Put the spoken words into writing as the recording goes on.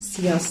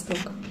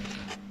Sziasztok!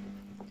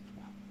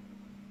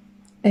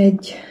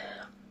 Egy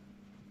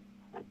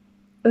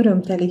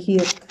örömteli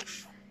hírt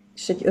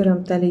és egy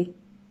örömteli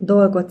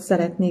dolgot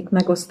szeretnék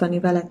megosztani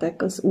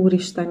veletek az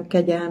Úristen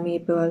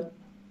kegyelméből.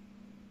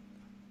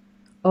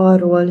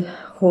 Arról,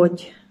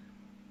 hogy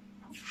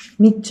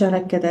mit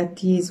cselekedett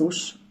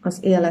Jézus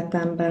az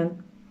életemben,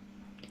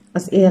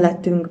 az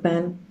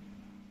életünkben,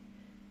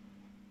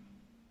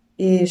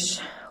 és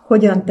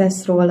hogyan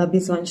tesz róla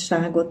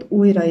bizonyságot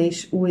újra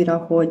és újra,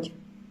 hogy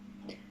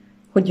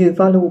ő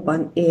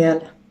valóban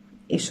él,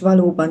 és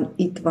valóban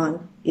itt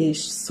van, és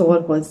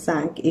szól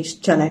hozzánk, és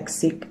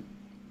cselekszik.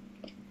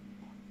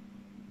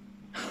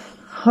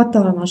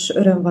 Hatalmas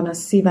öröm van a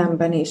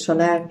szívemben és a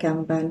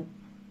lelkemben,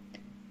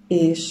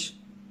 és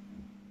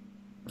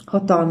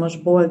hatalmas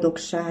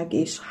boldogság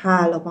és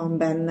hála van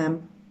bennem,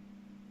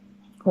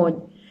 hogy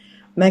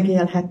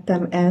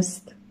megélhettem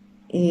ezt,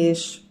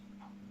 és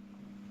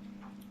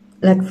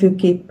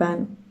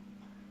legfőképpen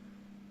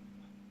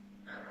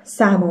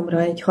számomra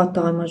egy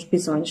hatalmas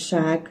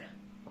bizonyság,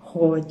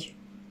 hogy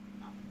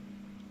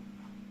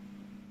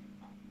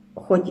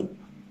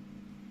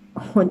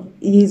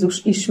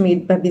Jézus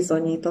ismét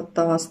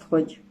bebizonyította azt,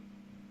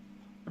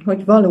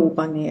 hogy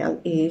valóban él,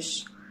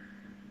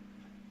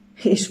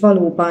 és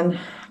valóban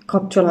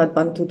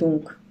kapcsolatban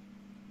tudunk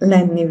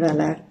lenni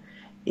vele,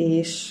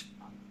 és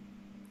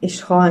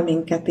hall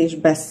minket, és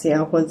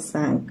beszél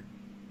hozzánk.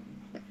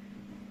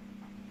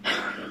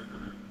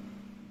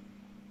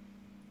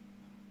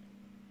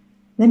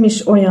 Nem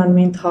is olyan,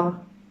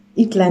 mintha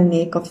itt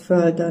lennék a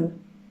földön,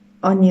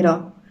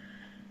 annyira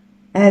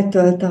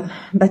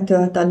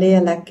betölt a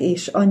lélek,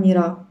 és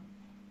annyira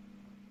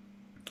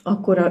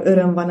akkora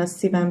öröm van a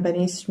szívemben,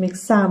 és még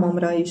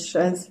számomra is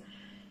ez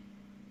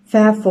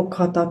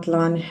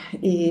felfoghatatlan,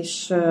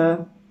 és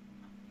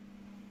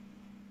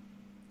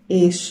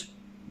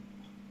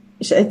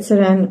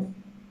egyszerűen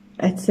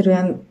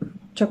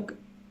csak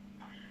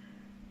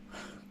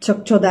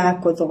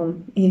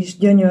csodálkozom, és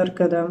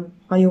gyönyörködöm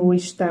a jó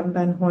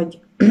Istenben,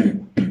 hogy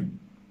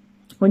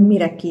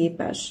mire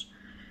képes,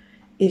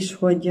 és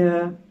hogy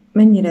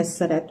mennyire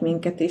szeret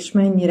minket, és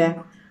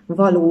mennyire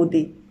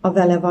valódi a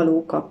vele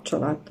való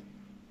kapcsolat.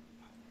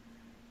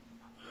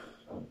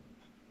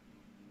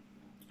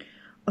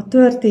 A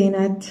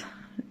történet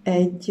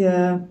egy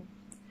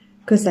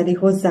közeli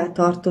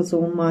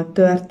hozzátartozómmal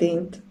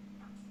történt,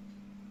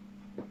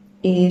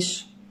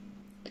 és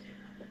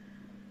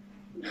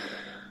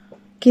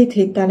 2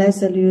 héttel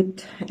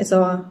ezelőtt ez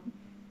a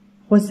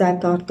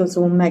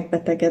hozzátartozóm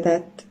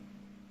megbetegedett,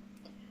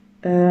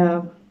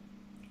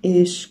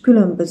 és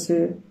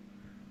különböző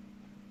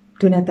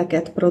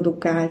tüneteket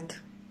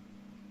produkált.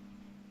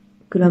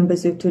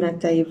 Különböző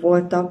tünetei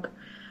voltak,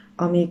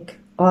 amik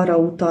arra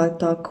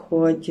utaltak,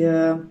 hogy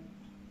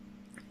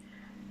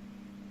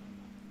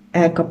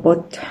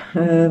elkapott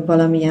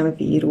valamilyen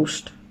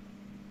vírust.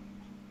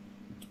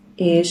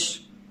 És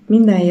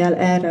minden jel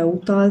erre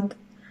utalt,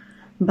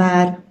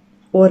 bár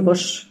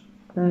orvos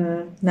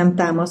nem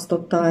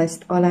támasztotta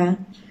ezt alá,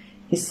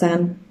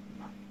 hiszen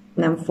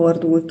nem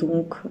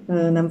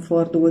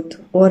fordult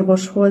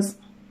orvoshoz,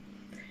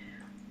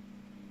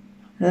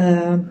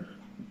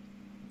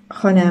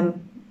 hanem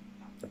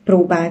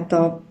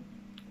próbálta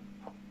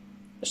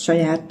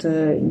saját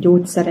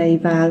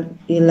gyógyszereivel,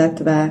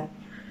 illetve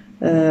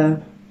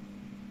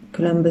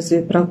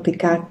különböző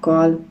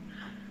praktikákkal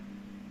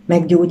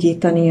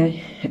meggyógyítani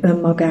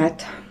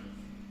önmagát.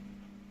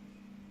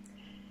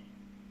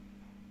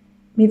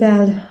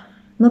 Mivel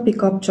napi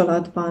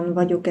kapcsolatban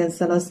vagyok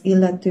ezzel az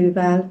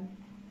illetővel,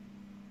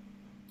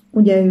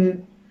 ugye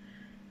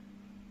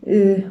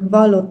ő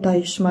vallotta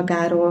is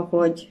magáról,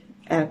 hogy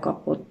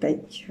elkapott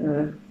egy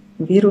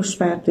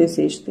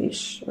vírusfertőzést,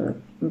 és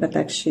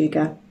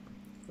betegsége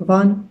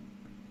van,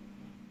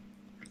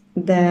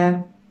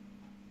 de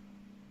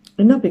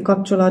napi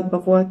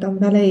kapcsolatban voltam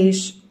vele,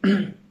 és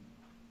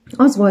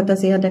az volt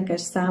az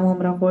érdekes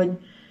számomra, hogy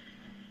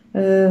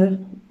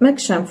meg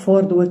sem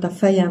fordult a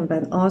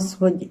fejemben az,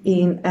 hogy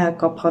én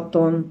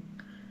elkaphatom,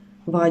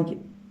 vagy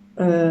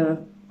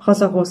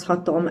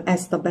hazahozhatom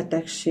ezt a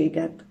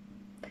betegséget.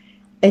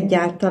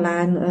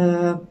 Egyáltalán,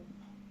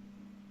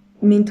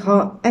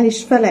 mintha el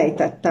is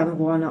felejtettem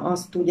volna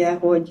azt, ugye,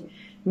 hogy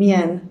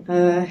milyen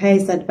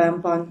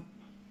helyzetben van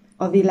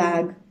a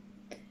világ.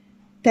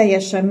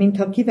 Teljesen,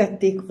 mintha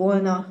kivették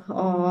volna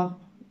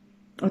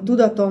a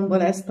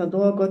tudatomból ezt a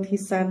dolgot,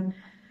 hiszen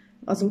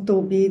az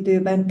utóbbi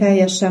időben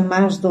teljesen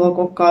más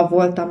dolgokkal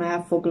voltam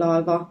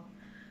elfoglalva.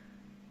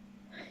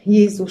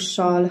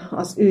 Jézussal,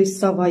 az ő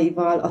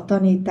szavaival, a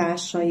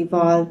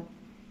tanításaival,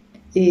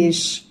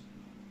 és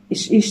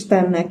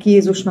Istennek,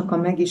 Jézusnak a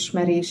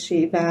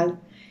megismerésével,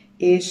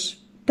 és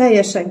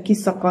teljesen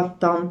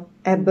kiszakadtam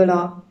ebből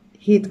a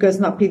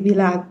hétköznapi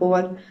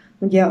világból,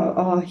 ugye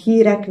a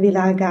hírek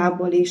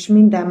világából és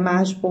minden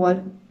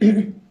másból,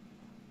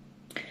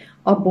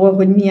 abból,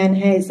 hogy milyen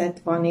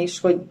helyzet van, és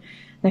hogy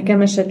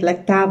nekem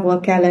esetleg távol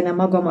kellene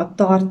magamat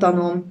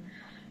tartanom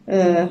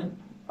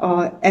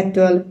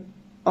ettől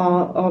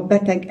a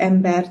beteg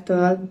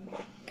embertől.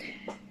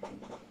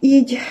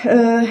 így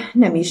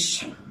nem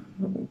is.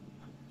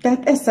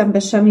 Tehát eszembe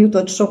sem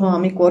jutott soha,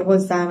 amikor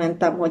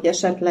hozzámentem, hogy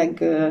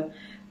esetleg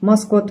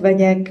maszkot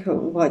vegyek,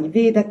 vagy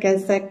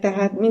védekezzek,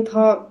 tehát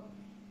mintha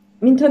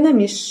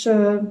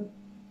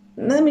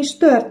nem is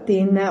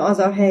történne az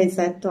a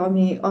helyzet,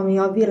 ami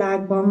a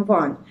világban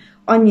van.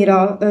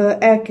 Annyira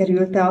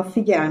elkerülte a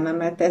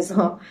figyelmemet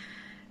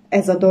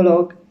ez a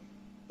dolog.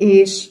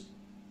 És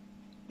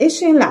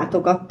én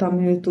látogattam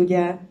őt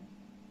ugye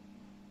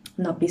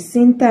napi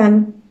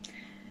szinten,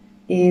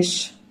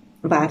 és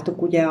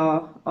vártuk ugye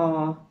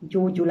a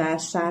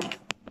gyógyulását.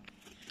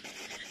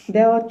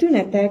 De a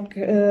tünetek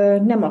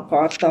nem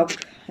akartak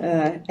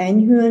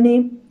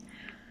enyhülni,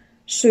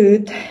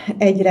 sőt,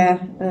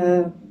 egyre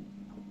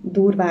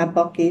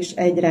durvábbak és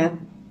egyre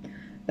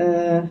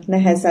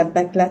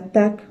nehezebbek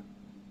lettek.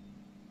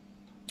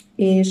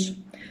 És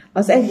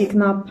az egyik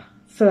nap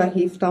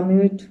fölhívtam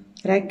őt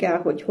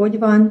reggel, hogy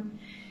van,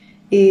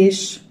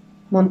 és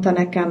mondta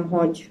nekem,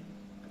 hogy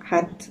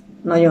hát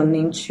nagyon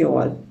nincs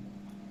jól.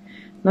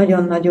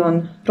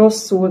 Nagyon-nagyon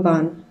rosszul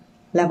van,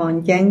 le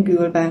van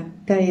gyengülve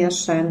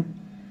teljesen,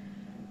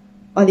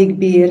 alig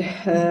bír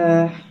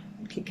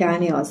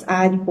kikelni az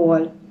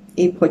ágyból,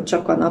 épp hogy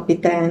csak a napi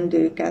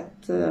teendőket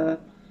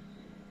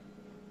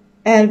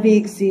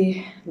elvégzi,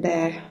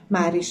 de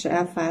már is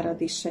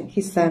elfárad is,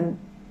 hiszen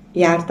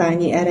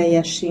jártányi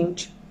ereje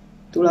sincs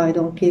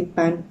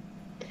tulajdonképpen.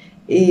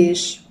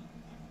 És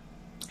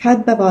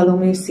hát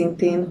bevallom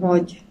őszintén,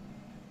 hogy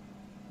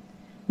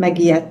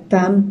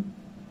megijedtem,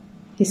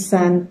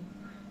 hiszen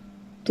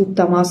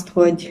tudtam azt,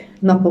 hogy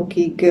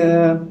napokig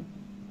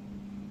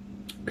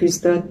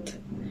küzdött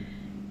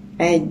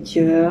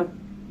egy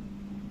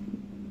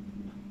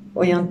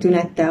olyan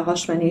tünettel,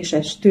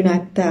 hasmenéses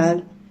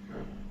tünettel,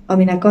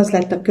 aminek az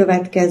lett a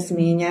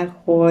következménye,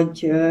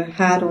 hogy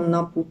 3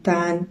 nap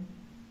után,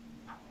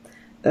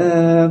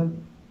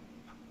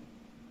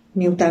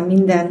 miután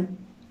minden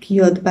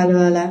kijött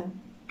belőle,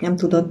 nem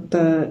tudott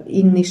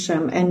inni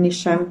sem, enni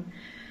sem,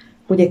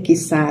 ugye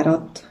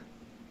kiszáradt.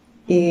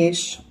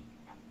 És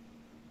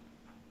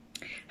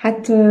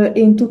hát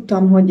én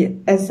tudtam, hogy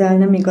ezzel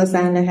nem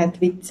igazán lehet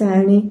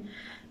viccelni,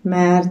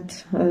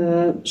 mert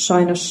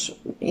sajnos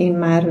én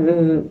már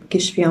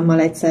kisfiammal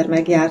egyszer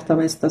megjártam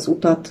ezt az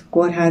utat,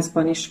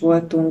 kórházban is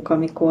voltunk,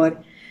 amikor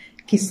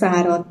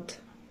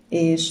kiszáradt,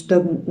 és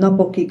több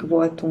napokig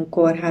voltunk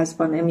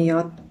kórházban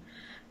emiatt.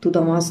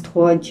 Tudom azt,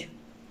 hogy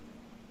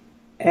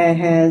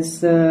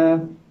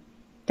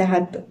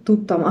tehát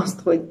tudtam azt,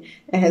 hogy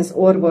ehhez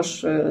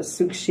orvos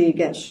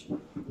szükséges.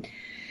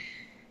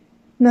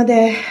 Na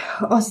de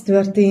az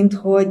történt,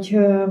 hogy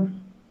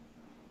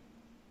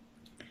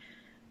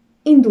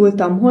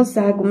indultam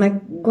hozzá,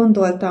 meg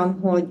gondoltam,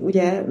 hogy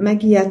ugye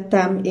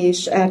megijedtem,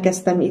 és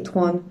elkezdtem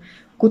itthon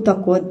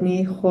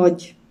kutakodni,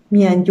 hogy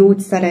milyen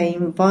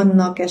gyógyszereim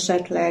vannak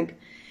esetleg,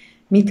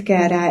 mit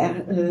kell rá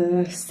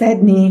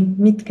szedni,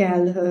 mit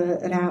kell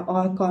rá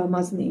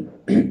alkalmazni.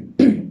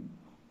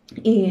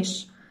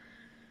 És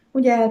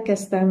ugye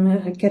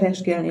elkezdtem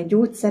keresgélni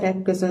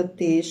gyógyszerek között,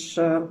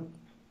 és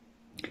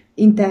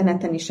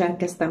interneten is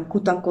elkezdtem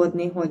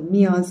kutakodni, hogy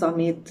mi az,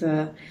 amit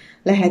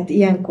lehet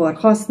ilyenkor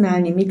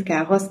használni, mit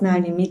kell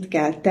használni, mit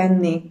kell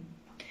tenni,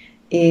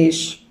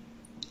 és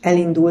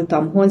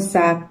elindultam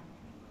hozzá,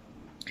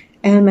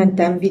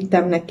 elmentem,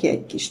 vittem neki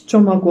egy kis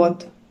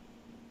csomagot,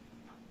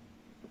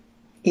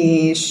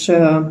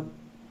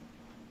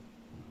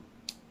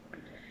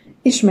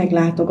 és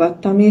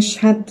meglátogattam, és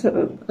hát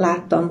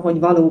láttam, hogy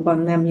valóban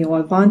nem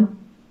jól van.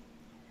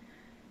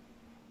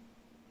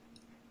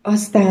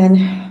 Aztán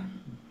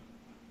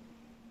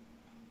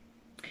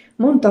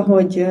mondta,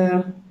 hogy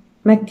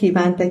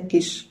megkívánt egy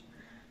kis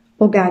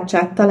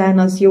pogácsát, talán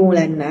az jó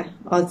lenne,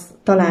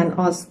 talán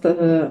azt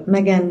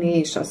megenni,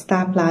 és az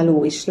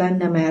tápláló is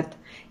lenne, mert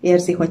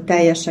érzi, hogy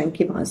teljesen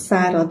ki van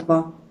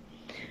száradva.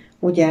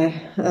 Ugye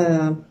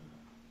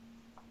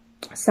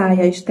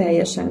szája is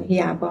teljesen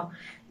hiába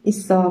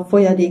issza a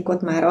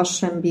folyadékot, már azt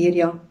sem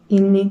bírja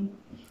inni,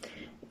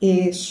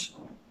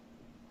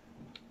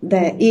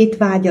 de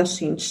étvágya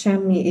sincs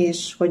semmi,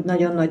 és hogy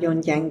nagyon-nagyon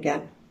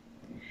gyenge.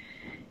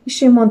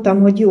 És én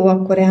mondtam, hogy jó,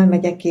 akkor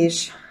elmegyek,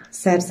 és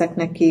szerzek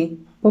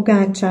neki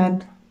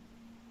pogácsát,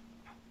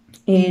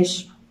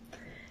 és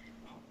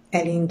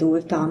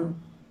elindultam.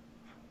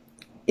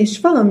 És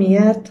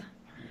valamiért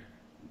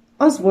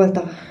az volt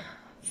a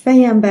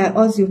fejembe,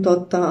 az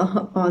jutott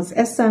az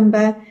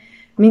eszembe,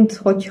 mint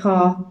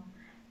hogyha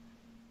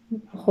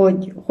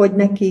hogy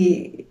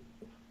neki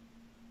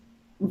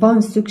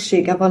van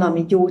szüksége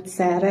valami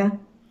gyógyszerre,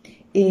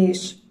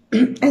 és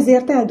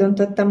ezért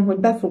eldöntöttem, hogy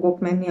be fogok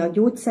menni a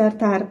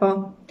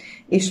gyógyszertárba,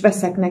 és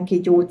veszek neki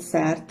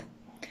gyógyszert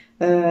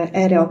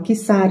erre a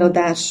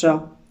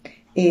kiszáradásra,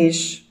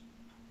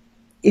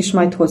 és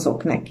majd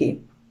hozok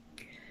neki.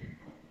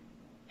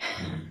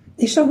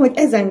 És ahogy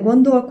ezen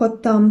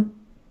gondolkodtam,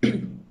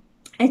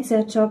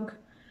 egyszer csak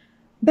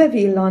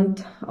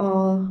bevillant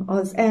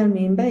az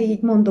elmémbe,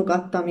 így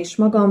mondogattam is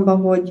magamba,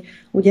 hogy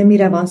ugye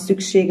mire van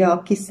szüksége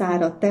a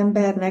kiszáradt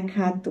embernek,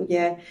 hát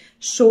ugye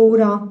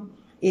sóra,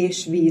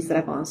 és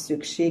vízre van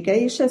szüksége.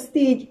 És ezt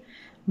így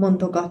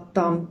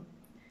mondogattam,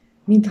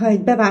 mintha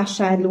egy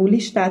bevásárló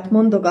listát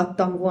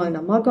mondogattam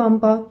volna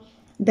magamba,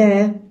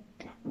 de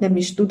nem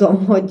is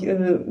tudom, hogy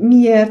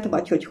miért,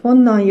 vagy hogy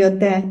honnan jött,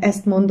 de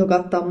ezt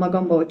mondogattam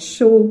magamba, hogy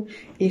só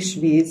és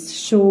víz,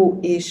 só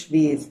és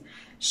víz,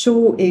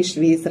 só és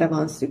vízre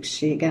van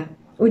szüksége.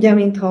 Ugye,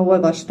 mintha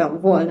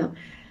olvastam volna,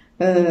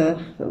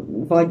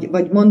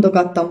 vagy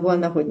mondogattam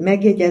volna, hogy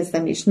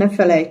megjegyezzem, és ne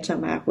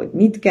felejtsem el, hogy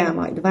mit kell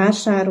majd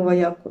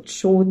vásároljak, hogy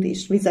sót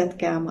és vizet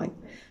kell majd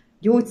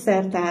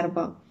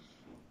gyógyszertárba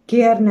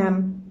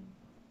kérnem,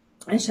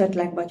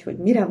 esetleg, vagy hogy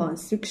mire van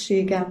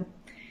szükségem.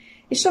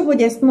 És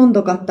ahogy ezt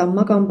mondogattam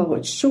magamba,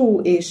 hogy só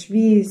és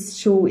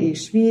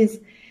víz,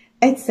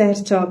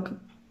 egyszer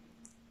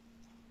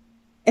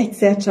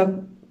csak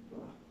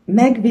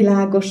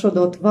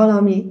megvilágosodott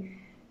valami,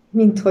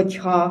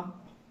 minthogyha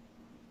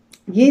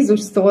Jézus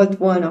szólt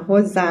volna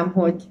hozzám,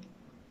 hogy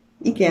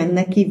igen,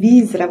 neki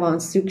vízre van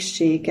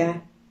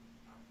szüksége,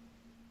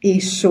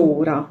 és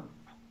sóra,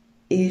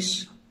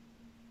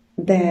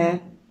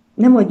 de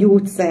nem a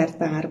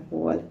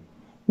gyógyszertárból,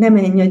 ne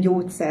menj a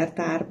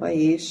gyógyszertárba,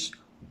 és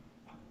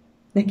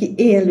neki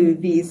élő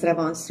vízre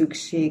van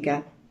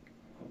szüksége,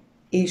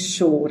 és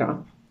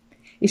sóra.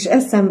 És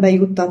eszembe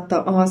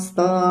juttatta azt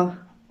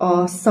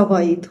a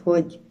szavait,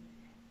 hogy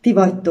ti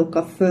vagytok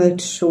a föld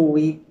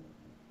sói.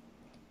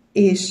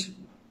 És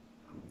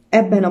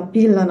ebben a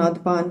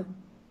pillanatban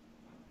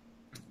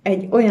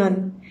egy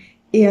olyan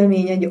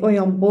élmény, egy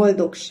olyan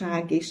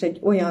boldogság, és egy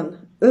olyan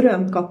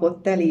öröm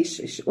kapott el is,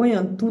 és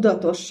olyan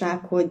tudatosság,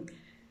 hogy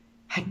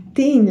hát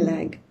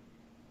tényleg,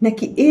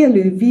 neki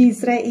élő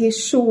vízre és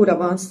sóra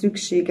van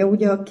szüksége.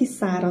 Ugye a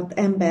kiszáradt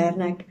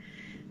embernek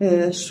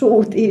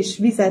sót és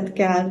vizet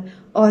kell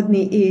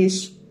adni,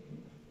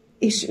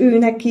 és ő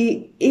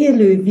neki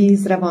élő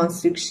vízre van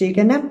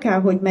szüksége. Nem kell,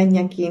 hogy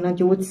menjek én a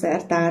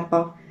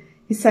gyógyszertárba,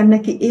 hiszen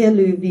neki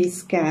élő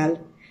víz kell,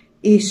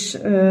 és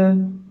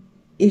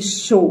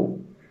só.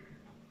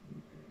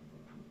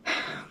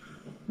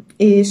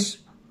 És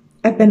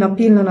ebben a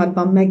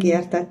pillanatban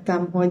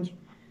megértettem, hogy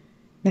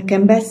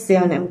nekem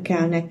beszélnem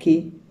kell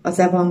neki az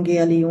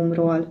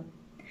evangéliumról,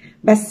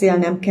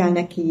 beszélnem kell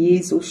neki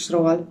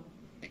Jézusról,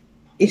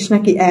 és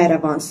neki erre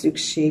van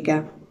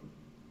szüksége.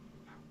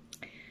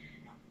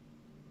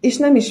 És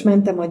nem is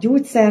mentem a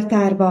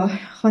gyógyszertárba,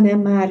 hanem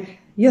már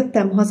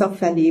jöttem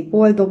hazafelé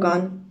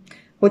boldogan,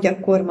 hogy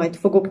akkor majd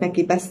fogok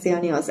neki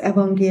beszélni az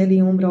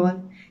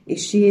evangéliumról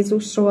és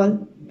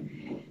Jézusról.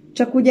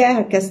 Csak ugye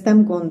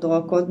elkezdtem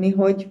gondolkodni,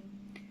 hogy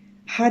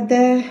hát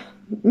de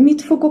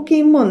mit fogok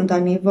én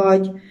mondani,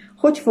 vagy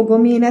hogy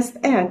fogom én ezt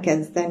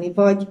elkezdeni,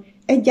 vagy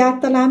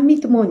egyáltalán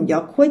mit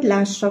mondjak, hogy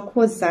lássak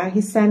hozzá,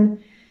 hiszen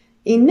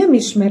én nem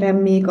ismerem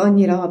még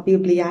annyira a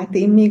Bibliát,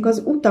 én még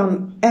az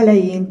utam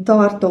elején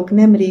tartok,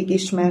 nemrég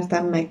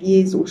ismertem meg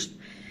Jézust,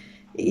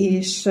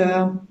 és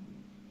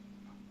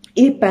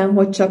éppen,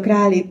 hogy csak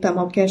ráléptem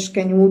a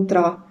keskeny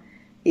útra,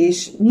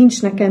 és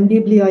nincs nekem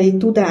bibliai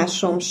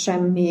tudásom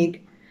sem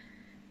még,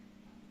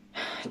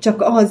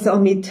 csak az,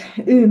 amit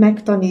ő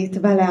megtanít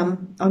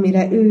velem,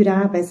 amire ő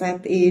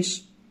rávezet, és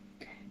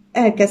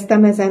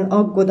elkezdtem ezen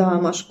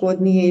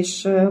aggodalmaskodni,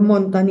 és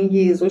mondani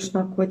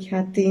Jézusnak, hogy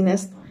hát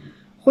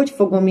hogy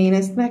fogom én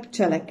ezt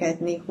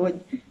megcselekedni, hogy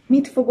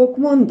mit fogok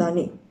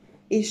mondani,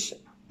 és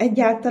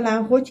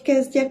egyáltalán hogy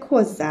kezdjek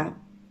hozzá.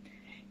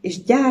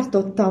 És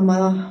gyártottam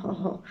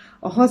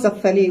a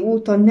hazafelé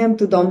úton nem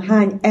tudom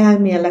hány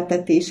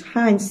elméletet és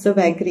hány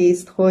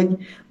szövegrészt, hogy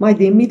majd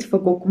én mit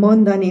fogok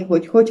mondani,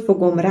 hogy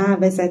fogom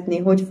rávezetni,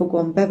 hogy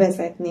fogom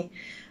bevezetni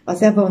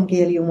az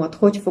evangéliumot,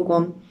 hogy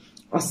fogom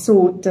a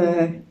szót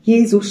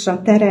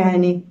Jézusra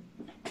terelni,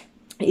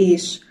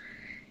 és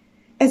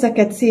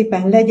ezeket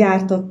szépen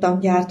legyártottam,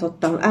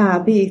 gyártottam A,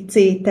 B,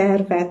 C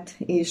tervet,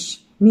 és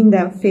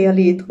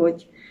mindenfélét,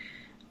 hogy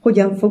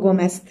hogyan fogom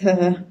ezt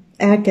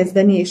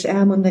elkezdeni és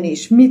elmondani,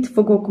 és mit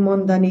fogok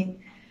mondani.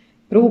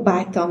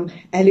 Próbáltam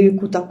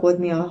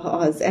előkutakodni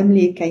az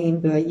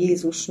emlékeimből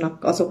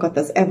Jézusnak azokat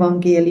az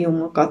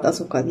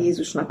evangéliumokat,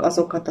 Jézusnak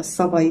azokat a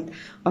szavait,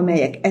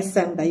 amelyek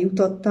eszembe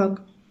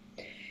jutottak.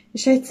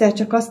 És egyszer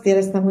csak azt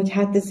éreztem, hogy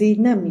hát ez így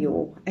nem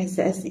jó,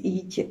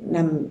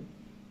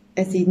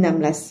 ez így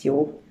nem lesz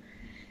jó.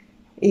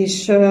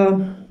 És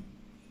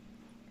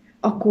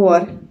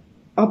akkor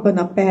abban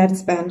a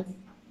percben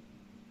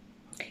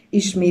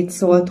ismét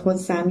szólt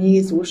hozzám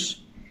Jézus,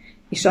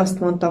 és azt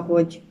mondta,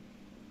 hogy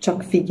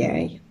csak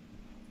figyelj.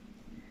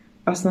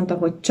 Azt mondta,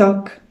 hogy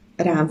csak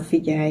rám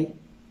figyelj.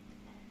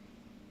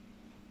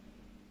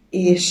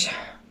 És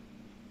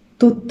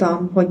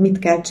tudtam, hogy mit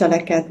kell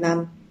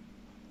cselekednem.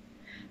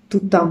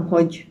 Tudtam,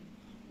 hogy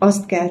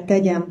azt kell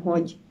tegyem,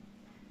 hogy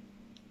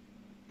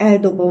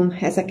eldobom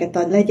ezeket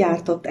a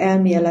legyártott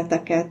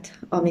elméleteket,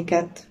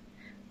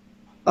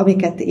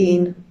 amiket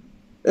én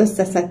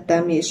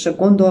összeszedtem, és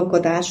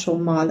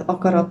gondolkodásommal,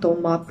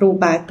 akaratommal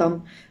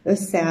próbáltam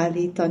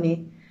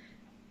összeállítani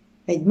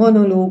egy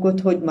monológot,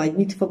 hogy majd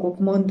mit fogok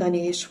mondani,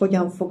 és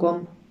hogyan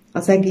fogom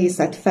az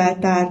egészet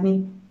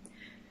feltárni.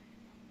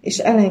 És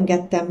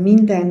elengedtem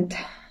mindent,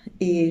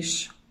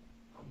 és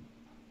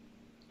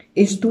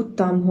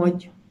tudtam,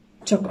 hogy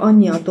csak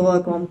annyi a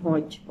dolgom,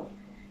 hogy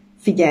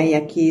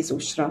figyeljek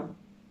Jézusra.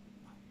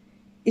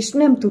 És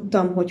nem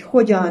tudtam, hogy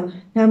hogyan,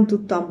 nem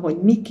tudtam, hogy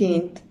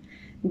miként,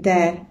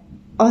 de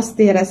azt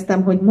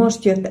éreztem, hogy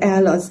most jött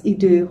el az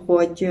idő,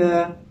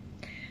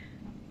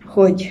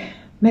 hogy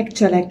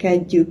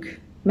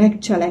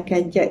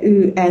megcselekedje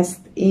ő ezt,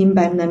 én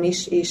bennem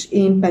is, és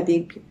én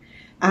pedig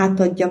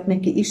átadjak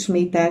neki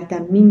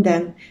ismételten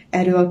minden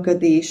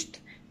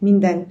erőlködést,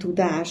 minden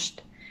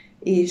tudást,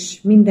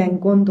 és minden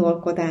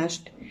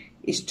gondolkodást,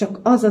 és csak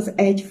az az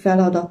egy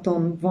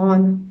feladatom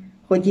van,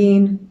 hogy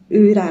én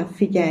őrá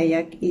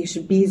figyeljek, és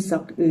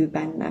bízzak ő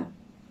benne.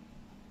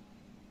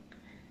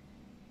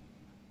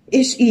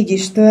 És így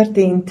is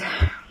történt.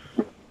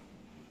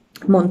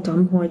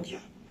 Mondtam, hogy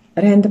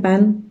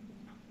rendben,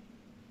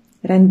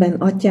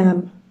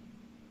 atyám,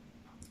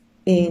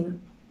 én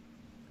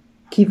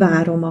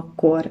kivárom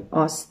akkor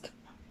azt,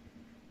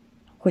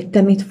 hogy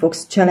te mit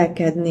fogsz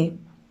cselekedni,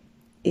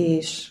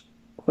 és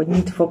hogy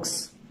mit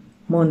fogsz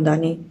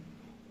mondani.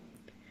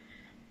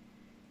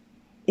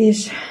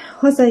 És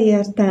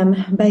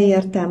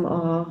beértem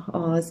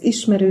az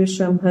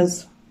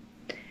ismerősömhöz,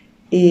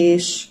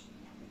 és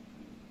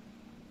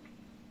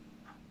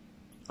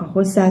a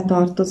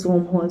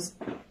hozzátartozómhoz,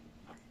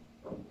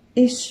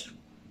 és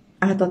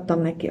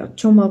átadtam neki a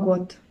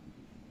csomagot,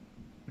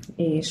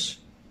 és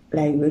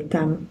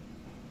leültem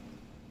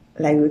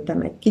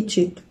egy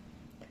kicsit,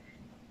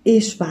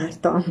 és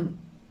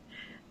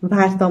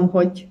vártam,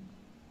 hogy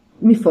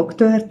mi fog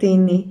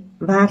történni,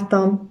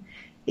 vártam,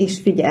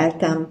 és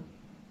figyeltem.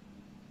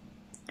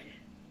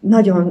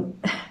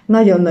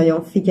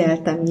 Nagyon-nagyon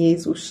figyeltem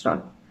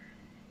Jézusra.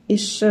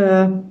 És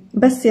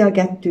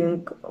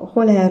beszélgettünk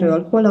hol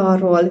erről, hol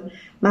arról,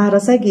 már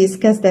az egész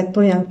kezdett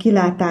olyan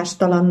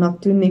kilátástalannak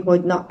tűnni,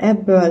 hogy na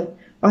ebből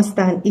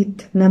aztán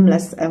itt nem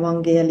lesz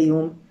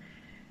evangélium.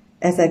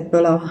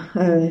 Ezekből a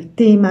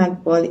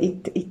témákból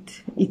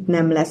itt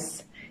nem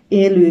lesz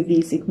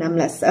élővíz, itt nem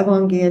lesz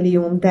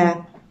evangélium,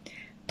 de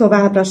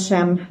továbbra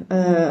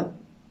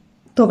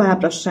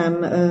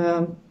sem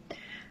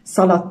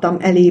szaladtam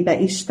elébe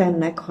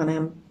Istennek,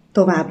 hanem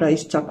továbbra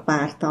is csak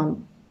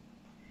vártam.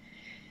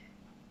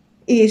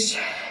 És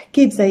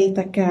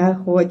képzeljétek el,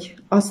 hogy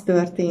az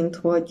történt,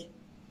 hogy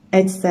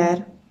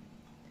egyszer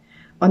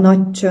a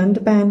nagy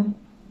csöndben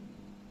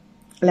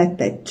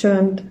lett egy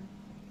csönd,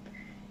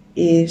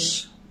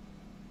 és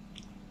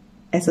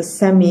ez a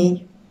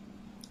személy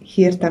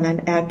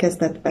hirtelen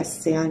elkezdett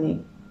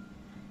beszélni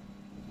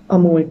a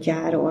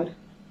múltjáról.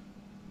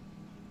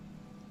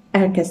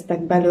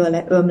 Elkezdtek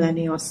belőle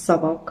ömleni a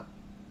szavak.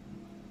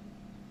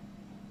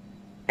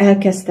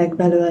 Elkezdtek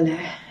belőle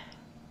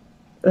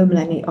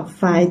ömleni a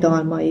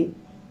fájdalmai,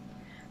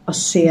 a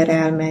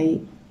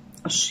sérelmei,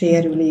 a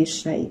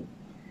sérülései,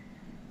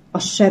 a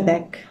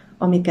sebek,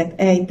 amiket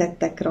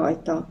ejtettek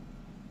rajta.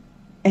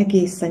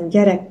 Egészen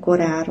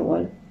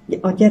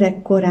a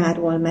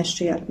gyerekkoráról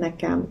mesélt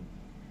nekem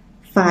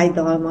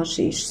fájdalmas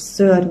és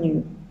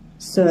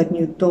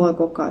szörnyű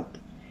dolgokat,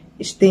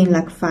 és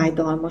tényleg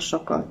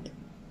fájdalmasakat.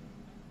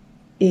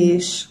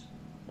 És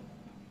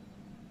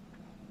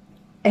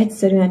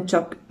egyszerűen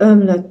csak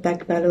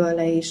ömlöttek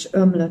belőle, és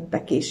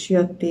ömlöttek, és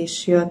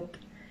jött,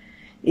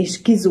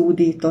 és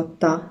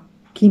kizúdította,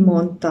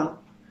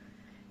 kimondta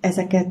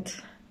ezeket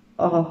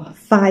a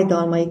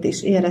fájdalmait,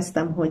 és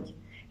éreztem, hogy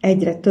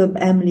egyre több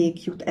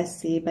emlék jut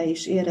eszébe,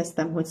 és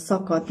éreztem, hogy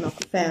szakadnak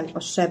fel a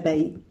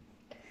sebei.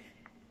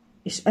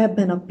 És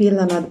ebben a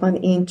pillanatban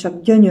én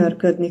csak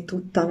gyönyörködni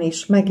tudtam,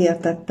 és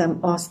megértettem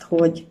azt,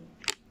 hogy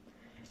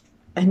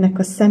ennek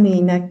a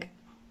személynek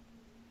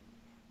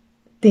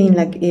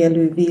tényleg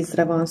élő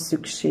vízre van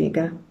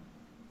szüksége,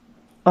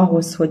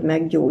 ahhoz, hogy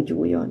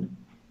meggyógyuljon.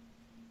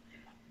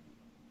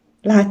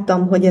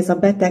 Láttam, hogy ez a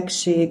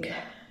betegség,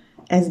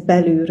 ez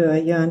belülről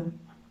jön,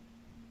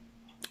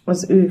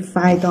 az ő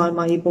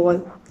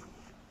fájdalmaiból,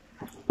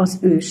 az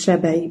ő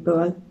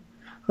sebeiből,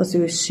 az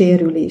ő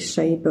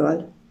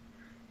sérüléseiből.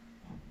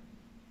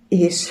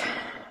 És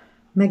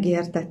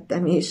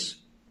megértettem, és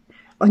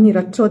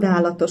annyira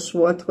csodálatos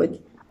volt,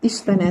 hogy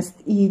Isten ezt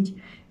így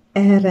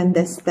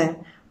elrendezte,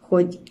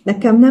 hogy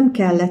nekem nem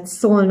kellett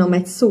szólnom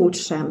egy szót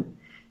sem,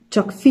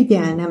 csak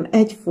figyelnem,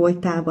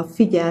 egyfolytában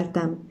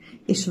figyeltem,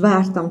 és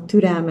vártam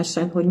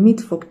türelmesen, hogy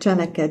mit fog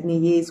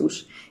cselekedni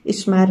Jézus.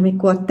 És már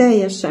mikor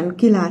teljesen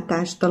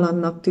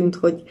kilátástalannak tűnt,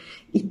 hogy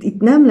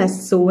itt nem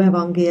lesz szó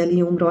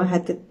evangéliumról,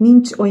 hát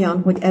nincs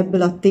olyan, hogy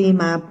ebből a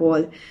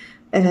témából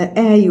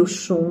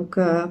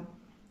eljussunk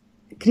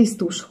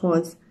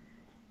Krisztushoz.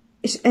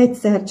 És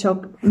egyszer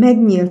csak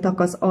megnyíltak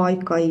az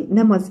ajkai,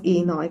 nem az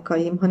én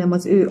ajkaim, hanem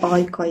az ő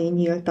ajkai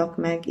nyíltak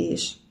meg,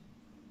 és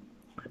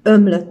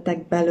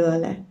ömlöttek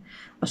belőle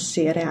a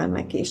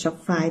sérelmek és a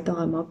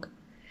fájdalmak.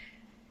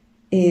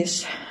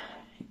 És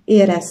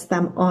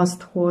éreztem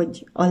azt,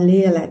 hogy a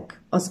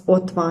lélek az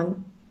ott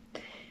van,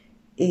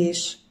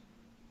 és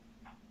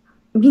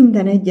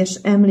minden egyes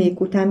emlék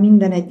után,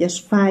 minden egyes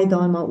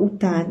fájdalma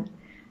után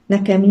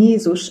nekem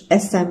Jézus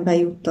eszembe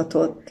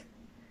juttatott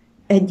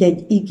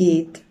egy-egy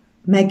igét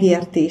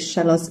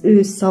megértéssel, az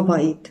ő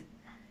szavait,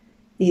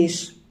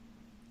 és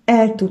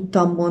el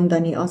tudtam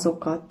mondani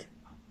azokat.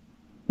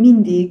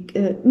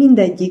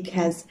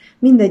 Mindegyikhez,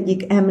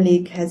 mindegyik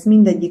emlékhez,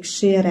 mindegyik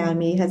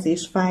sérelméhez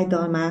és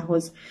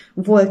fájdalmához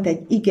volt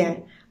egy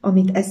ige,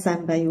 amit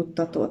eszembe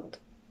juttatott.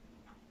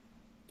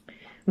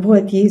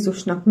 Volt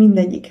Jézusnak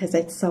mindegyikhez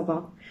egy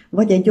szava,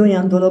 vagy egy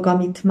olyan dolog,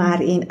 amit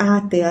már én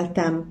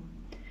átéltem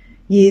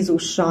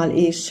Jézussal,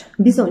 és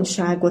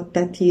bizonyságot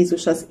tett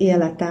Jézus az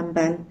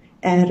életemben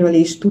erről,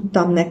 és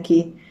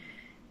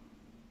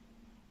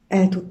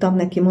el tudtam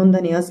neki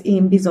mondani az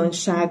én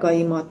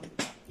bizonyságaimat,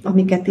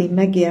 amiket én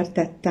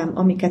megértettem,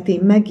 amiket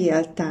én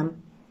megéltem,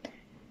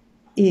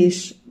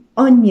 és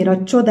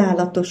annyira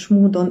csodálatos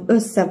módon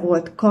össze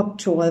volt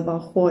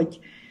kapcsolva,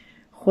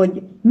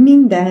 hogy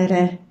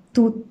mindenre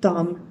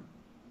tudtam,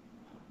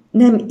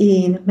 nem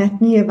én, mert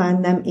nyilván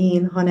nem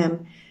én,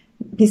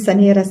 hiszen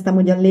éreztem,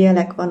 hogy a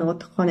lélek van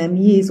ott, hanem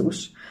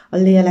Jézus a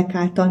lélek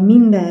által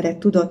mindenre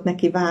tudott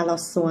neki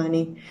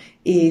válaszolni,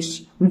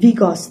 és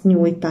vigaszt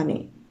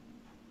nyújtani.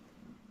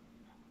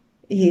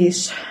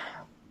 És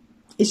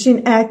én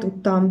el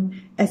tudtam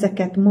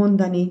ezeket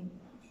mondani,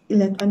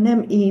 illetve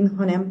nem én,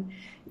 hanem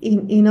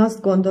én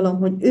azt gondolom,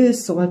 hogy ő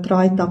szólt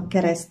rajtam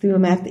keresztül,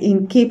 mert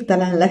én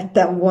képtelen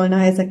lettem volna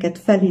ezeket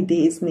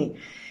felidézni.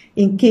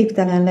 Én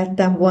képtelen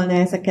lettem volna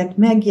ezeket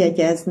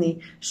megjegyezni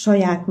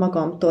saját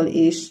magamtól,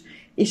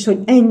 és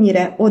hogy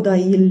ennyire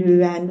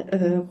odaillően,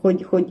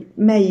 hogy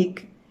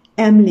melyik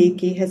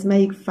emlékéhez,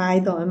 melyik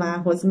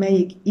fájdalmához,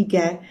 melyik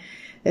ige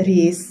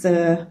rész,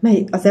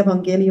 az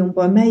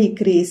evangéliumból melyik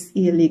rész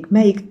illik,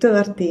 melyik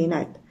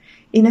történet.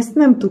 Én ezt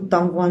nem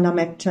tudtam volna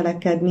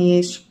megcselekedni,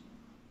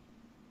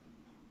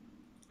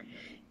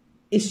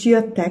 és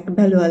jöttek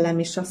belőlem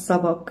is a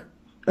szavak,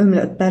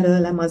 ömlött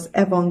belőlem az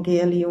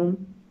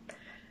evangélium,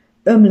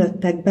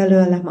 ömlöttek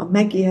belőlem a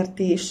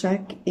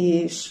megértések,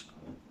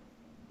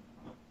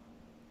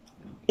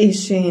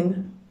 és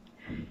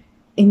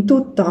én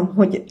tudtam,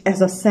 hogy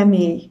ez a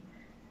személy,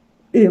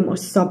 ő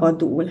most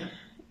szabadul,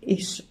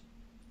 és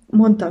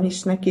mondtam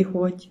is neki,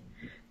 hogy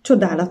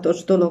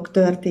csodálatos dolog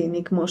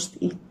történik most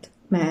itt,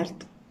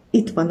 mert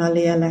itt van a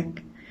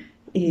lélek,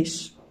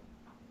 és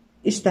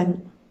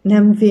Isten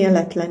nem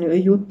véletlenül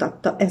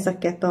juttatta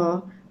ezeket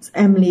az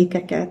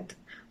emlékeket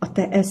a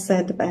te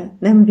eszedbe,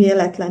 nem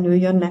véletlenül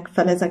jönnek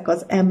fel ezek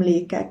az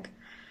emlékek,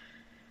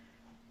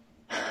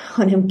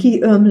 hanem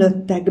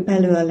kiömlöttek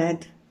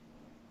belőled,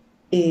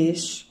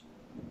 és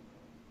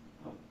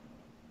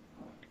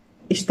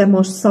te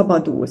most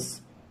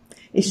szabadulsz.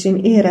 És én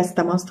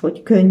éreztem azt,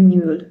 hogy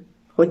könnyül,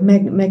 hogy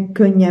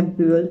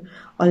megkönnyebbül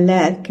a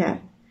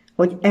lelke,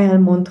 hogy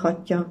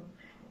elmondhatja,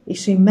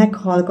 és én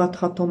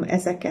meghallgathatom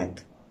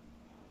ezeket.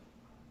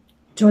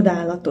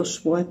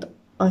 Csodálatos volt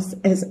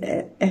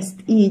ezt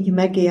így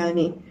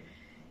megélni,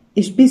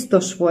 és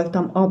biztos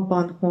voltam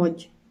abban,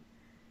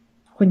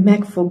 hogy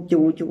meg fog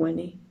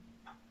gyógyulni,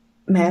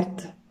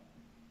 mert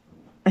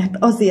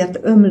azért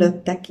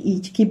ömlöttek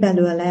így ki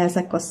belőle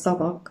ezek a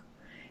szavak,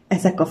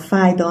 ezek a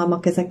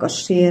fájdalmak, ezek a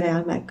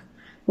sérelmek.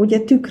 Ugye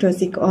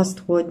tükrözik azt,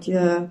 hogy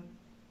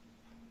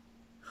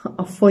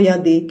a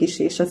folyadék is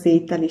és az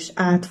étel is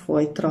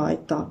átfolyt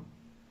rajta.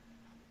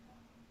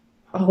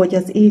 Ahogy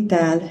az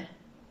étel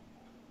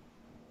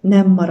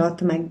nem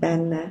maradt meg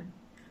benne,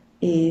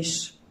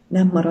 és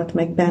nem maradt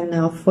meg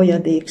benne a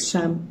folyadék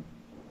sem,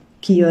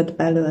 kijött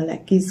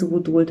belőle,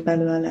 kizúdult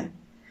belőle.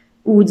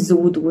 Úgy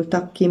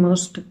zúdultak ki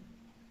most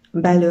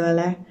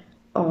belőle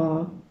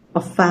a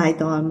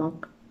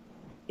fájdalmak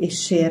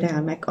és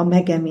sérelmek, a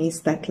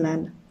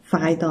megemésztetlen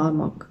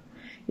fájdalmak,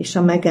 és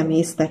a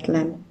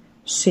megemésztetlen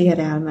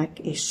sérelmek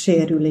és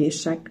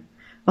sérülések,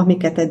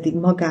 amiket eddig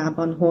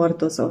magában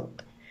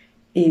hordozott,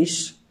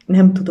 és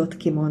nem tudott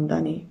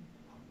kimondani.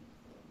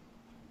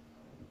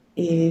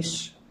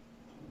 És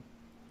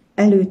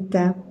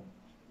előtte,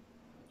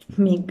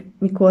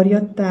 mikor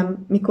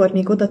jöttem, mikor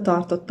még oda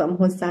tartottam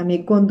hozzá,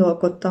 még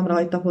gondolkodtam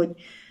rajta,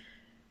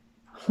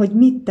 hogy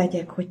mit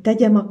tegyek, hogy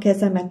tegyem a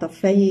kezemet a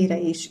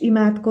fejére, és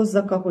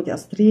imádkozzak, ahogy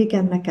azt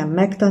régen nekem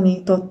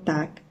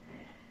megtanították.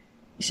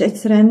 És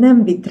egyszerűen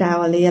nem vitt rá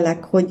a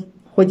lélek,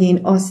 hogy én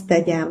azt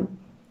tegyem.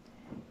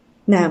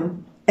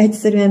 Nem.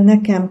 Egyszerűen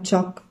nekem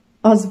csak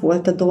az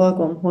volt a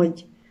dolgom,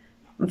 hogy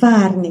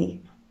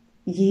várni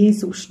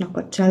Jézusnak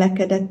a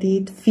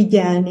cselekedetét,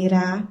 figyelni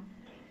rá,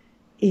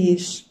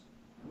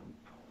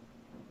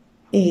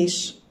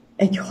 és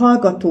egy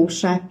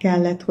hallgatóság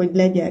kellett, hogy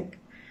legyek,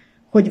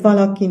 hogy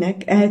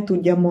valakinek el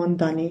tudja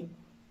mondani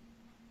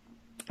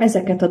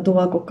ezeket a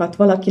dolgokat,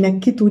 valakinek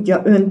ki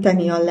tudja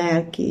önteni a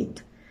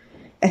lelkét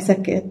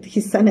ezeket,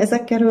 hiszen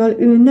ezekről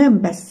ő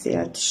nem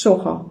beszélt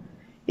soha,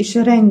 és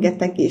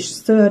rengeteg és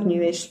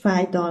szörnyű és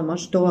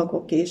fájdalmas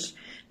dolgok, és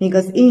még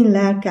az én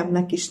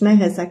lelkemnek is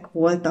nehezek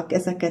voltak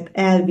ezeket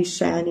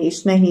elviselni,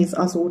 és nehéz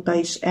azóta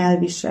is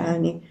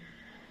elviselni,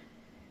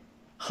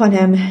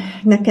 hanem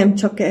nekem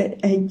csak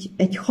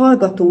egy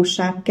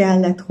hallgatóság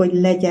kellett, hogy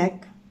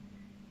legyek,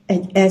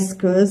 egy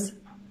eszköz,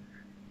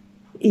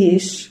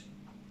 és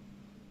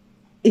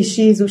És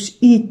Jézus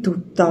így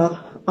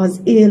tudta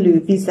az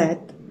élő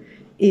vizet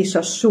és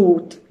a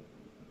sót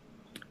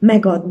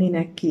megadni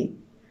neki,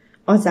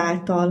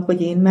 azáltal,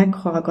 hogy én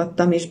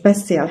meghallgattam és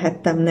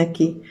beszélhettem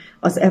neki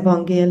az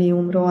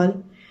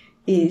evangéliumról,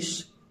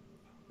 és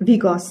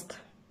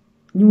vigaszt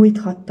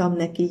nyújthattam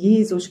neki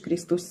Jézus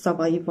Krisztus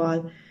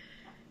szavaival.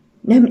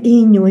 Nem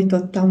én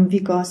nyújtottam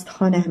vigaszt,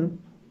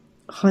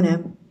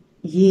 hanem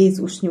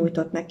Jézus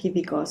nyújtott neki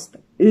vigaszt.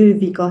 Ő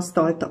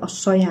vigasztalta a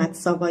saját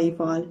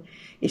szavaival,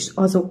 és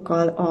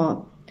azokkal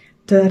a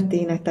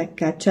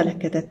történetekkel,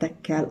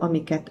 cselekedetekkel,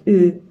 amiket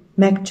ő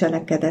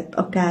megcselekedett,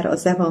 akár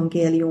az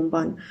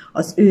evangéliumban,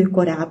 az ő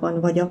korában,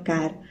 vagy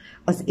akár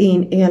az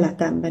én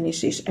életemben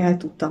is, és el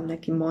tudtam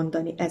neki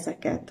mondani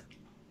ezeket.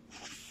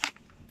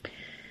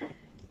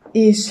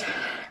 És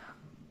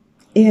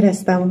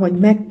éreztem, hogy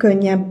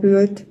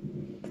megkönnyebbült,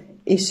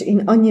 és én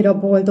annyira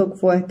boldog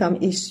voltam,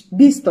 és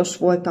biztos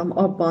voltam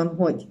abban,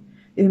 hogy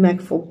ő meg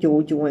fog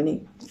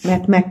gyógyulni,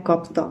 mert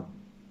megkapta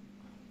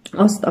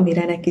azt,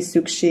 amire neki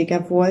szüksége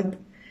volt,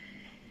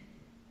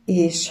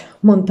 és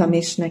mondtam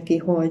is neki,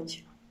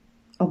 hogy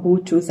a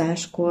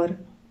búcsúzáskor,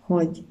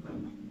 hogy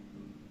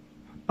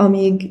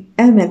amíg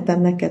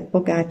elmentem neked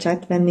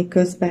pogácsát venni,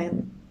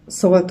 közben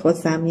szólt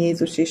hozzám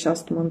Jézus, és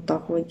azt mondta,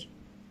 hogy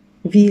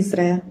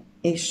vízre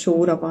és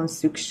sóra van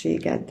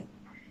szükséged,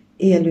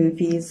 élő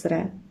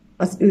vízre,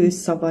 az ő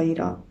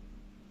szavaira.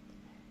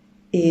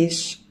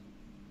 És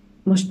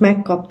most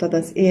megkaptad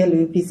az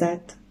élő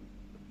vizet,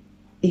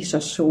 és a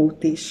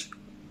sót is.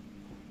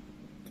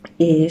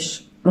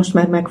 És most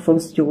már meg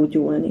fogsz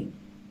gyógyulni.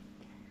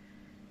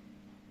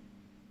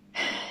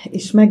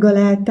 És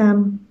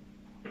megöleltem,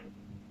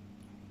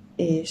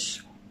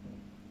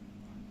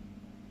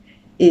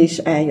 és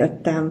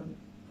eljöttem.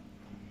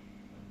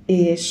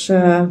 És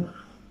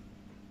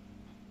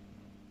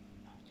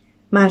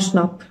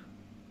másnap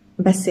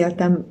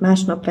beszéltem,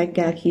 másnap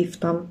reggel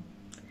hívtam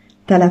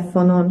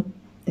telefonon,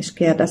 és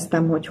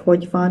kérdeztem,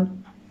 hogy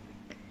van,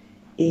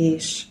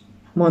 és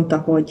mondta,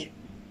 hogy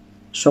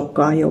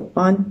sokkal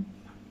jobban,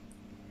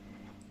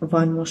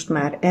 van most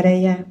már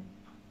ereje,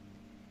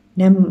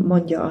 nem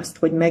mondja azt,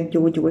 hogy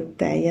meggyógyult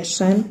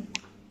teljesen,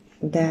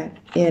 de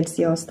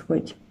érzi azt,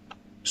 hogy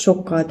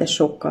sokkal, de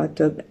sokkal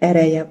több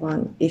ereje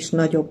van, és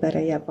nagyobb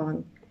ereje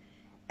van.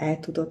 El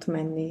tudott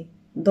menni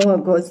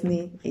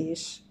dolgozni,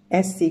 és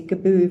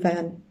eszik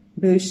bőven,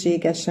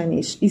 bőségesen,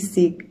 és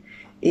iszik,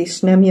 és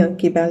nem jön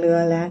ki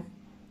belőle,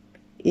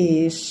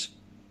 és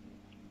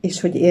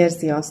hogy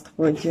érzi azt,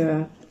 hogy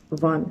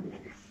van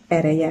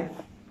ereje.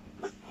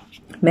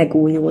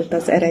 Megújult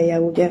az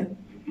ereje, ugye?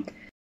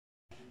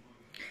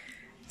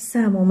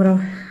 Számomra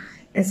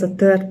ez a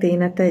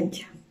történet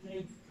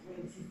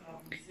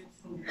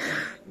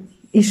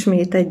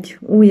ismét egy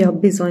újabb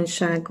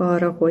bizonyság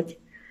arra, hogy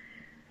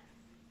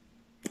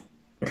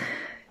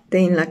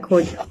tényleg,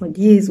 hogy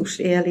Jézus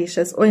él, és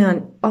ez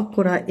olyan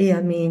akkora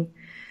élmény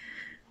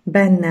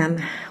bennem,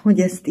 hogy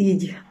ezt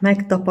így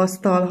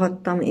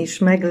megtapasztalhattam, és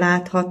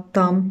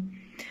megláthattam,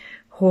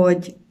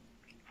 hogy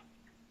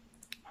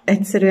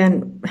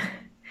egyszerűen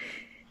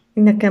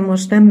nekem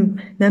most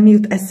nem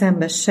jut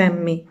eszembe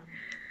semmi,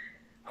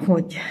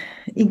 hogy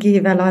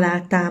igével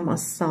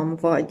alátámasszam,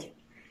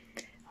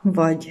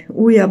 vagy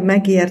újabb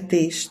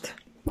megértést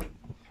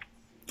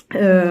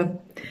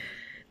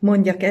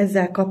mondjak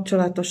ezzel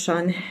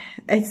kapcsolatosan.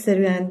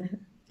 Egyszerűen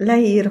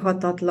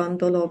leírhatatlan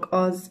dolog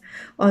az,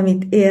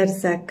 amit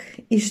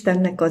érzek,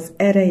 Istennek az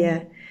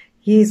ereje,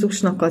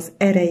 Jézusnak az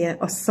ereje,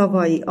 a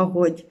szavai,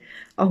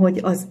 ahogy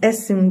az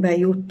eszünkbe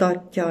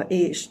juttatja,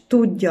 és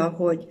tudja,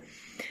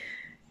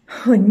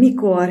 hogy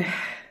mikor,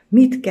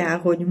 mit kell,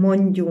 hogy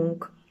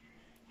mondjunk,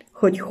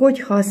 hogy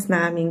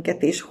használ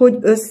minket, és hogy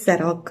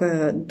összerak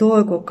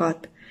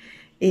dolgokat,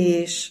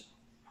 és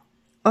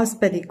az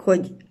pedig,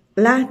 hogy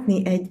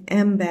látni egy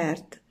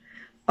embert,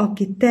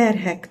 aki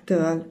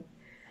terhektől,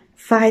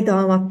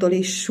 fájdalmaktól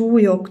és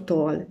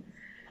súlyoktól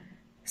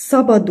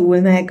szabadul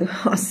meg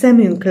a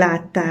szemünk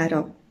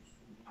láttára,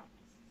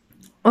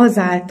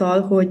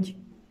 azáltal,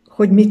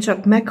 hogy mi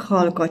csak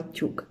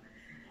meghallgatjuk,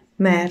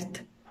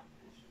 mert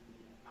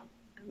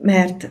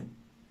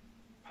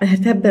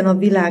ebben a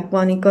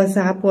világban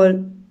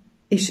igazából,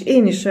 és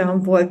én is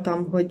olyan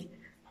voltam, hogy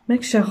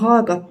meg se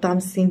hallgattam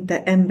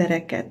szinte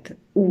embereket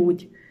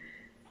úgy.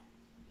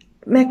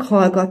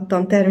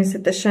 Meghallgattam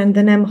természetesen,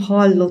 de nem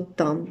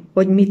hallottam,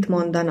 hogy mit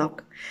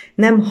mondanak.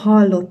 Nem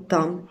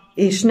hallottam,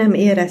 és nem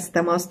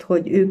éreztem azt,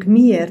 hogy ők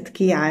miért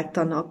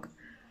kiáltanak.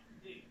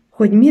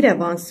 Hogy mire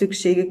van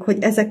szükségük,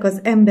 hogy ezek az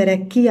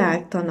emberek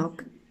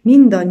kiáltanak.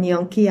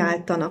 Mindannyian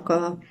kiáltanak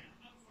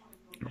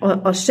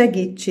a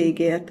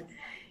segítségért.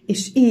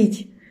 És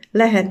így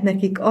lehet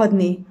nekik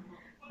adni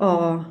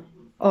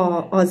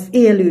az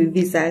élő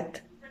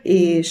vizet,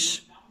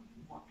 és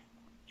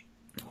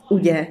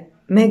ugye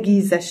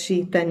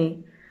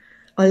megízesíteni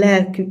a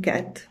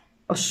lelküket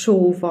a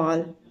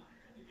sóval,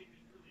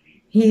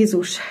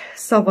 Jézus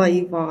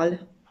szavaival,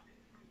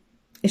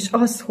 és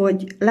az,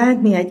 hogy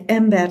látni egy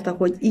embert,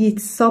 ahogy így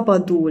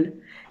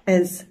szabadul,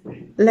 ez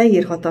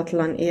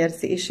leírhatatlan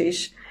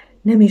érzés,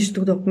 nem is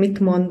tudok mit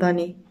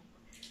mondani,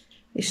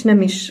 és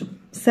nem is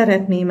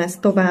szeretném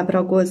ezt tovább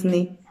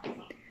ragozni.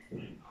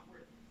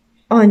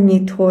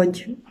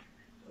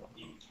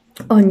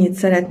 Annyit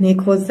szeretnék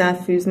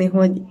hozzáfűzni,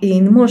 hogy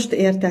én most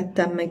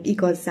értettem meg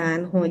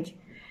igazán, hogy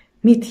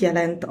mit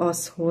jelent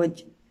az,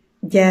 hogy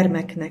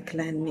gyermeknek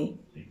lenni.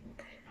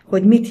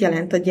 Hogy mit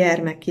jelent a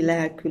gyermeki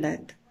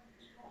lelkület.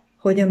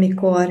 Hogy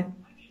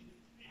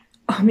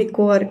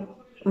amikor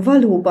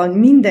valóban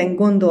minden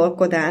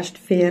gondolkodást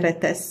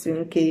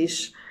félretesszünk,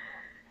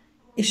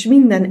 és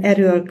minden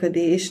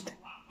erőlködést,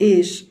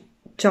 és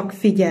csak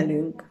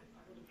figyelünk.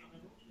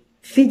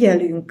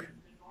 Figyelünk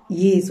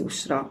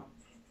Jézusra,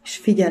 és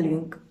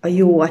figyelünk a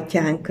jó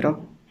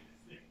atyánkra.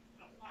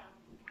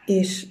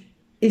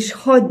 És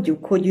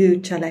hagyjuk, hogy ő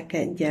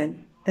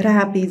cselekedjen.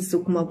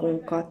 Rábízzuk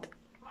magunkat.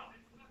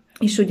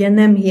 És ugye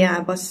nem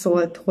hiába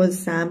szólt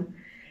hozzám,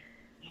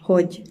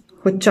 hogy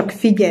csak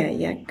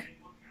figyeljek.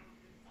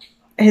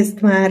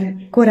 Ezt már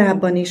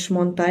korábban is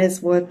mondta,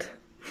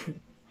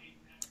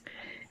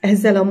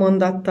 ezzel a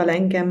mondattal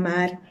engem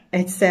már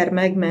egyszer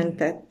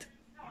megmentett,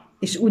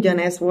 és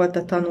ugyanez volt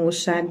a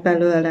tanulság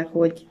belőle,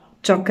 hogy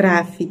csak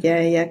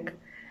ráfigyeljek,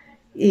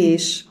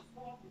 és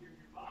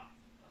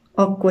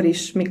akkor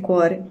is,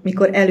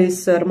 mikor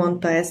először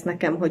mondta ezt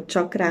nekem, hogy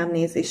csak rám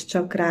néz, és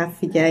csak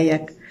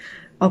ráfigyeljek,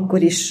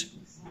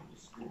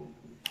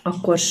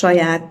 akkor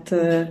saját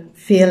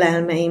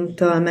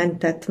félelmeimtől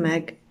mentett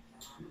meg,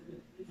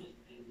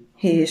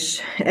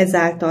 és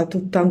ezáltal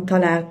tudtam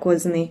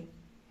találkozni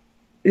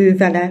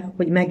ővele,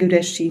 hogy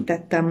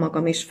megüresítettem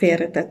magam, és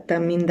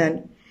félretettem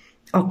minden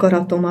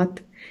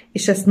akaratomat,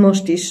 és ezt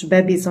most is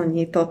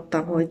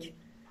bebizonyította, hogy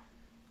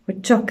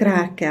csak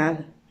rá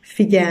kell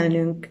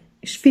figyelnünk,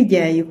 és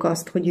figyeljük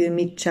azt, hogy ő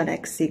mit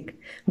cselekszik.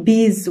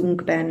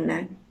 Bízzunk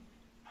benne.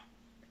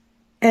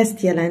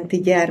 Ezt jelenti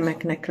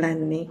gyermeknek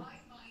lenni.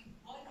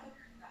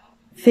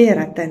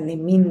 Félretenni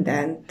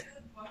mindent,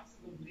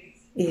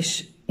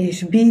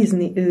 és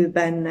bízni ő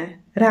benne,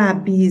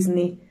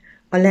 rábízni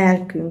a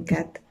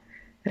lelkünket,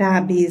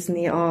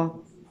 rábízni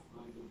a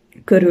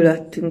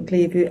körülöttünk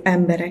lévő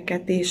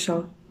embereket, és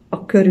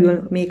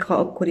még ha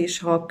akkor is,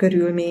 ha a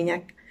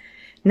körülmények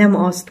nem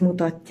azt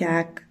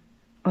mutatják,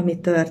 ami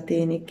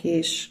történik,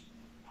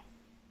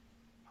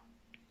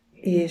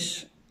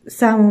 és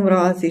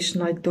számomra az is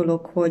nagy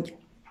dolog,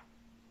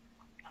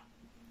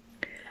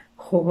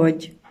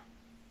 hogy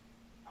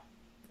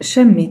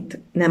semmit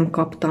nem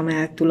kaptam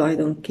el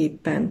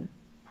tulajdonképpen.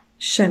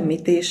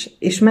 Semmit,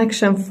 és meg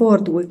sem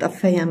fordult a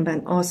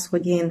fejemben az,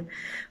 hogy én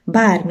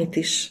bármit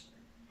is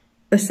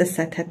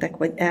összeszedhetek,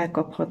 vagy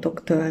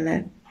elkaphatok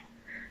tőle.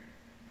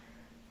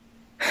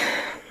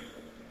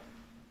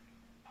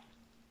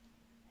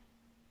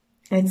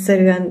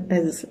 Egyszerűen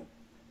ez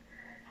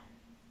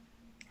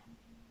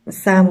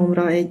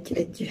számomra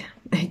egy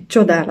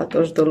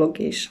csodálatos dolog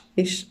is,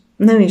 és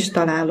nem is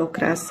találok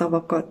rá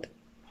szavakat.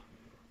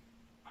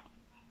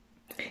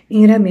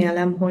 Én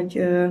remélem,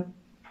 hogy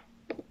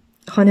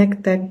ha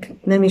nektek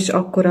nem is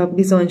akkora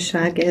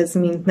bizonyság ez,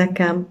 mint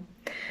nekem,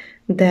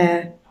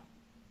 de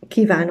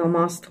kívánom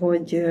azt,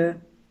 hogy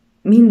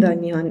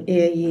mindannyian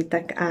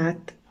éljétek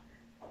át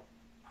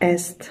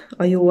ezt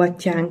a jó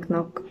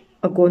atyánknak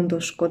a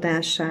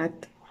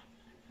gondoskodását.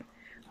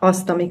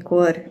 Azt,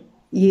 amikor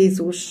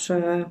Jézus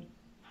a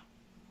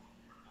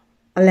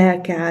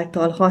lelke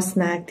által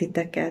használ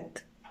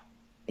titeket,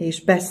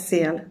 és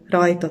beszél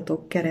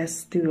rajtatok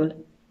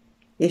keresztül,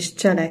 és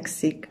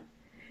cselekszik,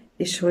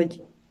 és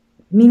hogy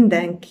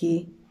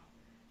mindenki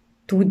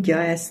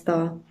tudja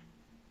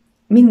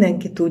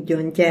mindenki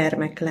tudjon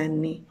gyermek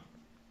lenni,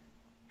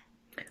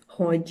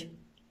 hogy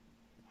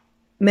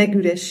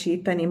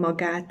megüresíteni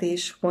magát,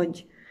 és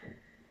hogy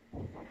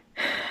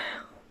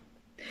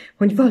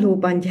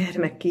valóban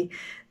gyermeki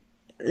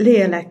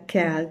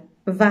lélekkel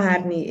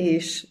várni,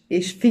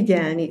 és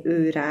figyelni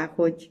ő rá,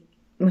 hogy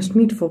most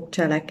mit fog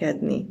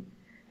cselekedni,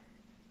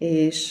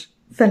 és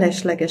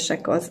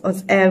feleslegesek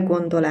az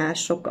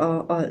elgondolások,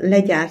 a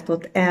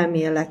legyártott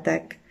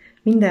elméletek,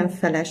 minden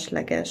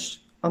felesleges,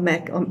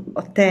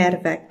 a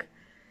tervek,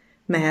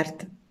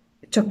 mert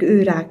csak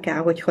ő rá kell,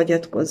 hogy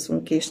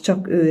hagyatkozzunk, és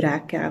csak ő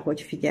rá kell,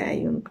 hogy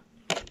figyeljünk.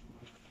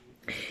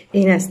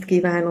 Én ezt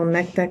kívánom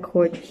nektek,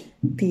 hogy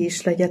ti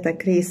is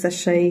legyetek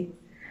részesei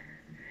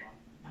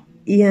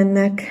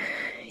ilyennek,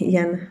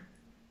 ilyen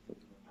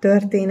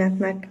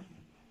történetnek,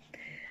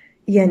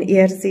 ilyen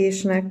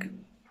érzésnek.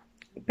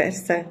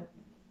 Persze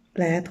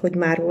lehet, hogy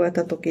már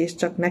voltatok, és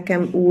csak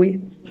nekem új,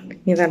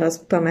 mivel az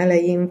utam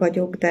elején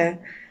vagyok, de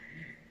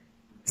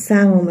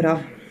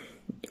számomra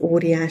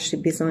óriási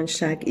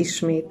bizonyság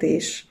ismét,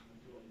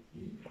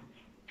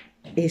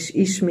 és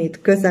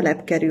ismét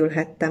közelebb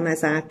kerülhettem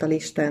ezáltal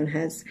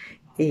Istenhez,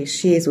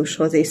 és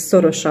Jézushoz, és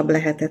szorosabb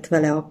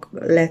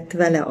lett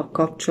vele a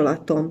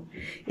kapcsolatom,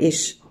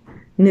 és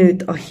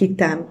nőtt a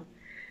hitem,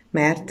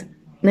 mert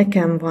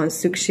nekem van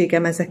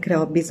szükségem ezekre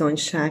a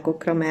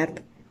bizonyságokra,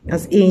 mert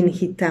az én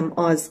hitem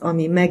az,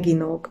 ami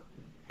meginog,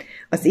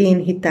 az én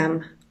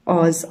hitem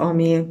az,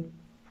 ami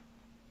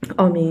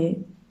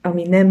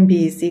nem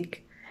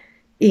bízik,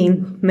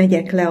 én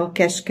megyek le a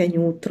keskeny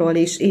útról,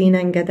 és én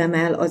engedem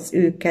el az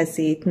ő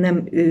kezét,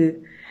 nem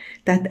ő.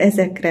 Tehát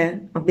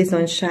ezekre a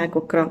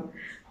bizonyságokra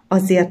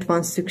azért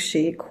van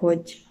szükség,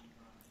 hogy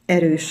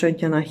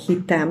erősödjön a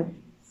hitem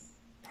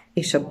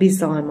és a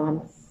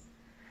bizalmam,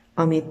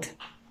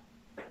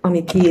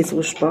 amit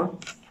Jézusba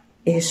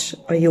és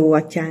a jó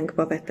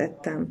atyánkba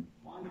vetettem.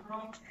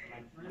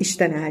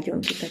 Isten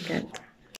áldjon titeket!